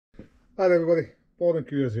Hi everybody,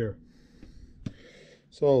 Bald&curious here.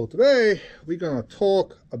 So today we're gonna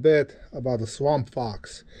talk a bit about the Swamp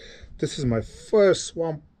Fox. This is my first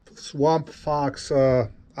Swamp Fox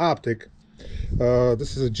optic.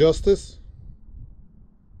 This is a Justice,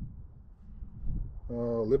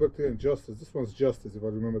 Liberty and Justice. This one's Justice if I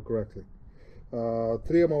remember correctly.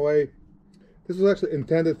 3 MOA. This was actually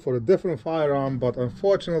intended for a different firearm, but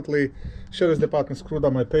unfortunately Sheriff's Department screwed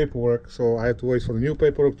up my paperwork, so I had to wait for the new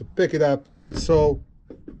paperwork to pick it up. So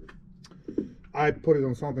I put it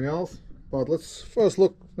on something else. But let's first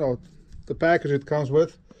look, the package it comes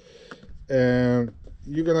with, and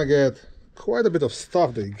you're gonna get quite a bit of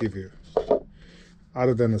stuff they give you,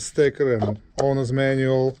 other than a sticker and owner's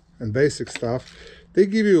manual and basic stuff. They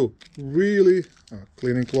give you really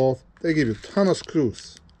cleaning cloth. They give you a ton of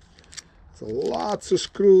screws. So lots of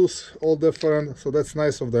screws, all different. So that's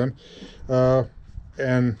nice of them.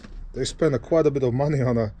 And they spend quite a bit of money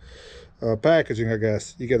on packaging, I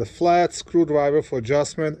guess. You get a flat screwdriver for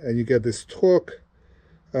adjustment, and you get this torque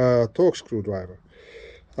screwdriver.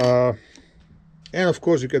 And of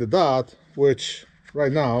course you get a dot, which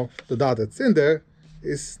right now the dot that's in there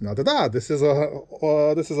is not a dot. This is a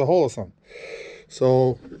holosun.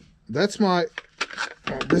 So that's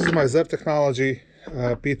this is my ZEP Technology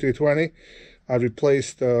P320. I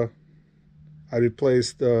replaced the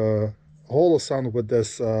holosun with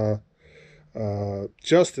this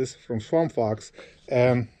Justice from Swamp Fox,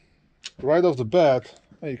 and right off the bat,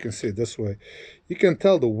 you can see it this way, you can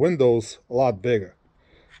tell the window's a lot bigger.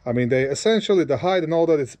 I mean, they essentially, the height and all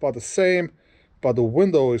that is about the same, but the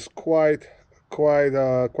window is quite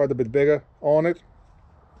a bit bigger on it.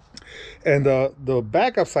 And the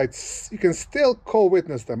backup sights, you can still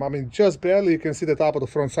co-witness them. I mean, just barely you can see the top of the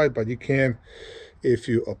front sight, but you can if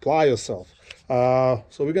you apply yourself. So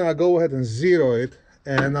we're gonna go ahead and zero it,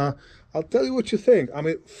 and I'll tell you what you think. I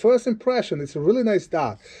mean, first impression, it's a really nice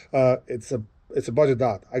dot. It's a budget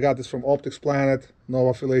dot. I got this from Optics Planet, no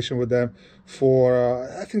affiliation with them, for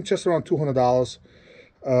I think just around $200.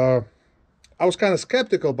 I was kind of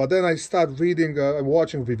skeptical, but then I started reading and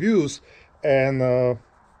watching reviews, and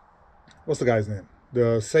what's the guy's name?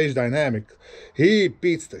 The Sage Dynamic. He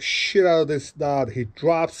beats the shit out of this dot. He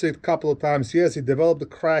drops it a couple of times. Yes, he developed a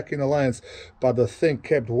crack in the lens, but the thing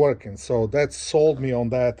kept working. So that sold me on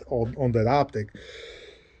that optic.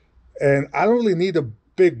 And I don't really need a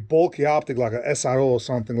big bulky optic like an SRO or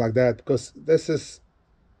something like that, because this is,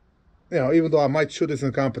 even though I might shoot this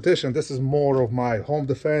in competition, this is more of my home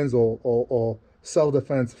defense or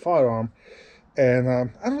self-defense firearm. And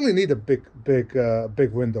I don't really need a big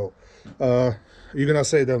window. You're gonna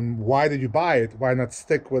say, then why did you buy it? Why not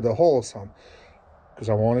stick with the holosun? Because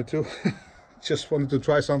I wanted to. Just wanted to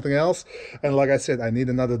try something else. And like I said, I need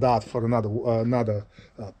another dot for another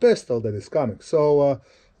pistol that is coming. So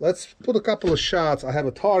let's put a couple of shots. I have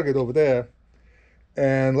a target over there,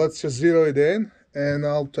 and let's just zero it in, and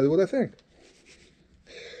I'll tell you what I think.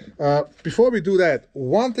 Before we do that,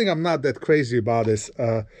 one thing I'm not that crazy about is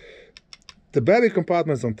the battery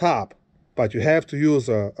compartment is on top, but you have to use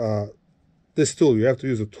this tool. You have to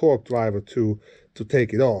use a torque driver to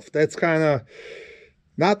take it off. That's kind of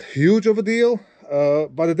not huge of a deal,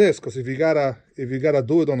 but it is, because if you gotta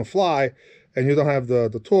do it on the fly and you don't have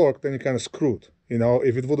the torque, then you're kind of screwed.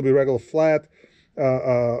 If it would be regular flat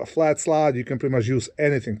slot, you can pretty much use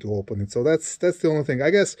anything to open it. So that's the only thing. I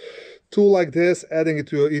guess tool like this, adding it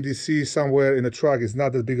to your EDC somewhere in the truck is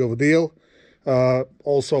not that big of a deal.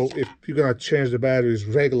 Also, if you're gonna change the batteries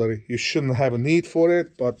regularly, you shouldn't have a need for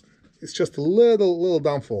it, but it's just a little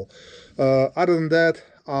downfall. Other than that,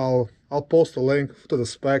 I'll post a link to the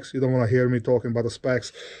specs. You don't want to hear me talking about the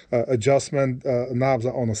specs. Adjustment knobs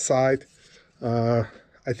are on the side.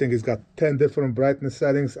 I think it's got 10 different brightness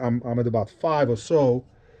settings. I'm at about 5 or so.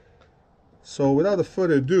 So without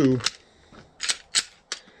further ado,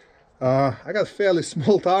 I got a fairly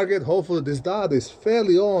small target. Hopefully this dot is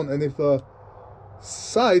fairly on, and if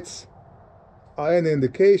sights are any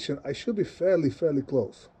indication, I should be fairly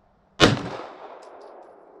close.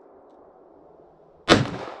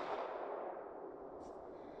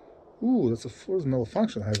 Ooh, that's the first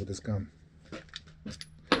malfunction I have with this gun.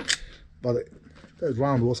 But that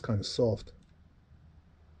round was kind of soft.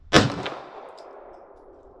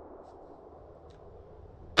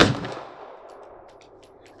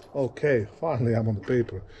 Okay, finally I'm on the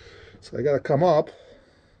paper. So I gotta come up.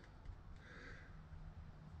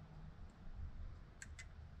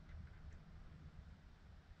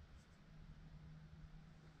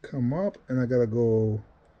 And I gotta go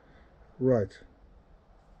right.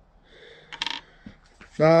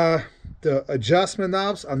 The adjustment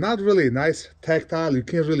knobs are not really nice tactile. You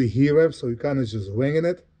can't really hear them, so you're kind of just winging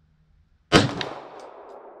it.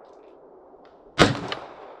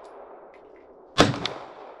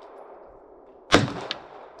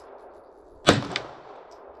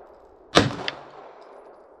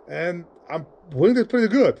 and I'm winged it pretty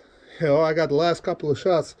good. You know, I got the last couple of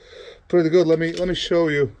shots pretty good. Let me show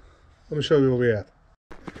you. Let me show you where we're at.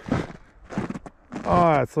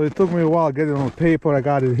 All right, so it took me a while getting on paper. I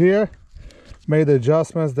got it here. Made the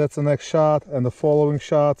adjustments. That's the next shot, and the following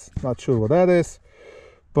shots. Not sure what that is,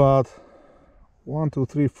 but 1, 2,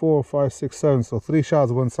 3, 4, 5, 6, 7. So 3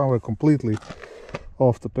 shots went somewhere completely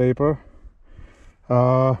off the paper.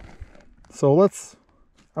 So let's.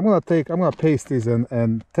 I'm gonna paste these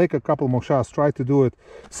and take a couple more shots. Try to do it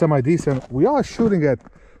semi-decent. We are shooting at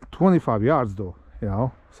 25 yards though, you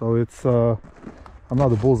know. So it's I'm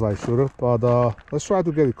not a bullseye shooter, but let's try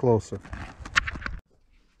to get it closer.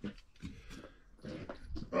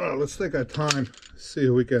 Let's take our time, see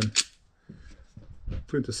if we can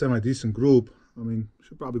print a semi-decent group. I mean,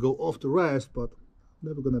 should probably go off the rest, but I'm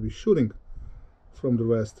never gonna be shooting from the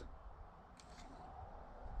rest.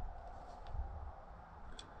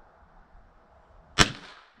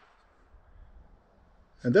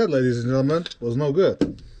 And that, ladies and gentlemen, was no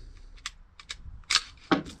good.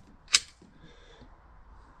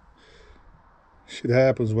 Shit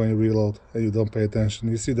happens when you reload and you don't pay attention.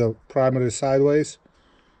 You see the primary sideways?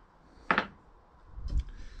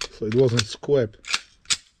 So it wasn't squib.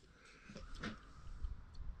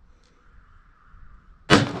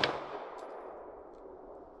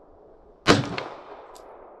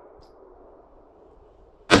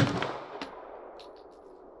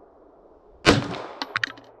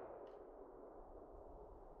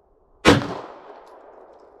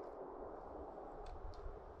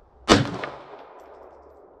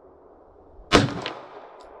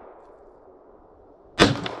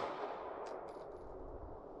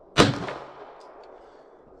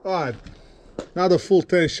 Alright, now the full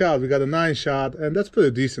 10 shot. We got a 9 shot, and that's pretty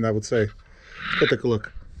decent, I would say. Let's take a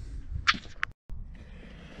look.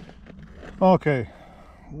 Okay,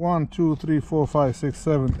 1, 2, 3, 4, 5, 6,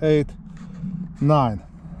 7, 8, 9.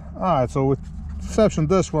 Alright, so with exception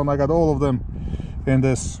this one, I got all of them in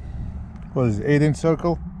this, what is it, 8-inch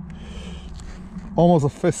circle. Almost a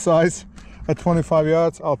fist size at 25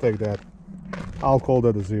 yards. I'll take that. I'll call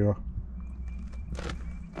that a 0.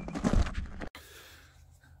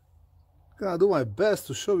 Gonna do my best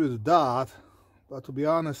to show you the dot, but to be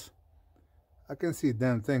honest, I can see a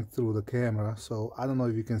damn thing through the camera, so I don't know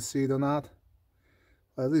if you can see it or not.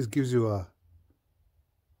 But at least gives you a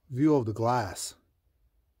view of the glass.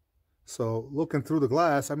 So looking through the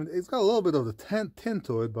glass, I mean, it's got a little bit of the tint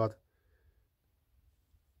to it, but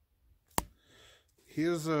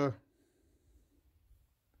here's a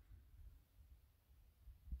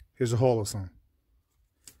holosun.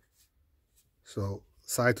 So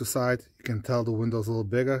side to side, you can tell the window's a little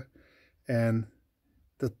bigger, and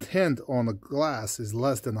the tint on the glass is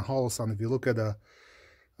less than a holosun. If you look at a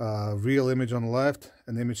real image on the left,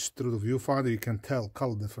 an image through the viewfinder, you can tell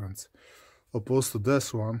color difference. Opposed to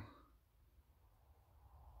this one,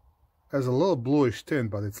 has a little bluish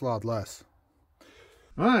tint, but it's a lot less.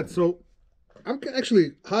 All right, so I'm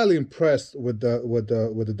actually highly impressed with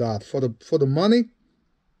the dot. For the money,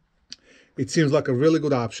 it seems like a really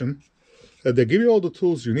good option. They give you all the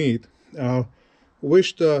tools you need.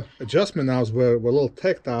 Wish the adjustment knobs were a little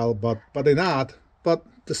tactile, but they're not. But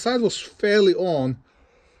the sight was fairly on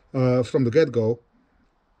from the get-go,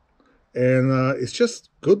 and it's just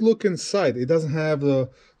good looking sight. It doesn't have the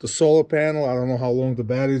solar panel. I don't know how long the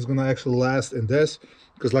battery is gonna actually last in this,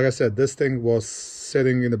 because like I said, this thing was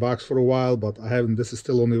sitting in the box for a while, but I haven't. This is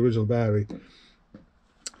still on the original battery.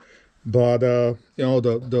 But you know,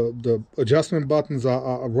 the adjustment buttons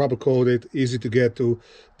are rubber coated, easy to get to.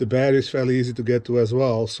 The battery is fairly easy to get to as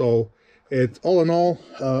well. So it, all in all,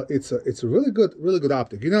 it's a really good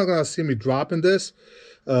optic. You're not gonna see me dropping this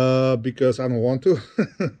because I don't want to.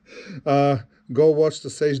 Go watch the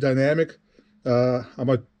Sage Dynamic. I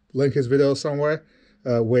might link his video somewhere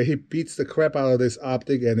where he beats the crap out of this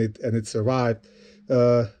optic, and it survived.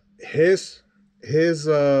 His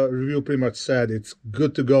review pretty much said it's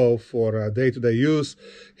good to go for day-to-day use.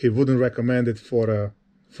 He wouldn't recommend it for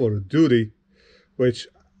duty, which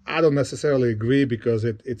I don't necessarily agree, because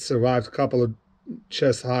it survived a couple of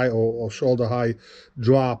chest high or shoulder high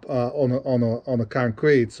drop on a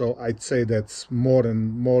concrete. So I'd say that's more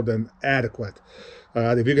than adequate.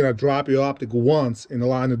 If you're gonna drop your optic once in the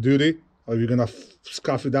line of duty, or you're gonna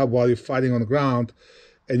scuff it up while you're fighting on the ground,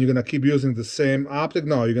 and you're gonna keep using the same optic,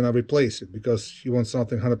 no, you're gonna replace it because you want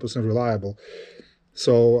something 100% reliable.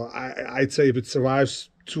 So I'd say if it survives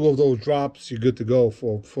 2 of those drops, you're good to go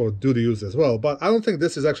for duty use as well. But I don't think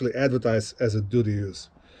this is actually advertised as a duty use.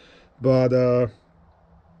 But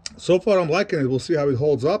so far I'm liking it. We'll see how it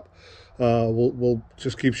holds up. We'll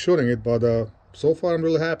just keep shooting it, but so far I'm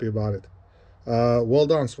really happy about it. Well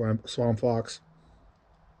done, Swamp Fox.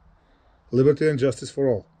 Liberty and justice for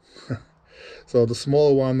all. So the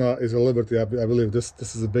small one is a liberty. I believe this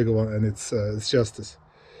is a bigger one, and it's justice.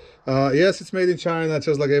 Yes, it's made in China,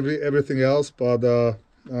 just like everything else. But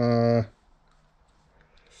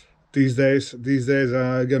these days,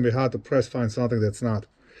 it's gonna be hard to find something that's not.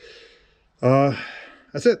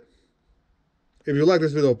 That's it. If you like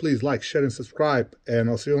this video, please like, share, and subscribe. And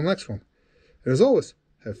I'll see you on the next one. And as always,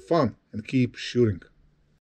 have fun and keep shooting.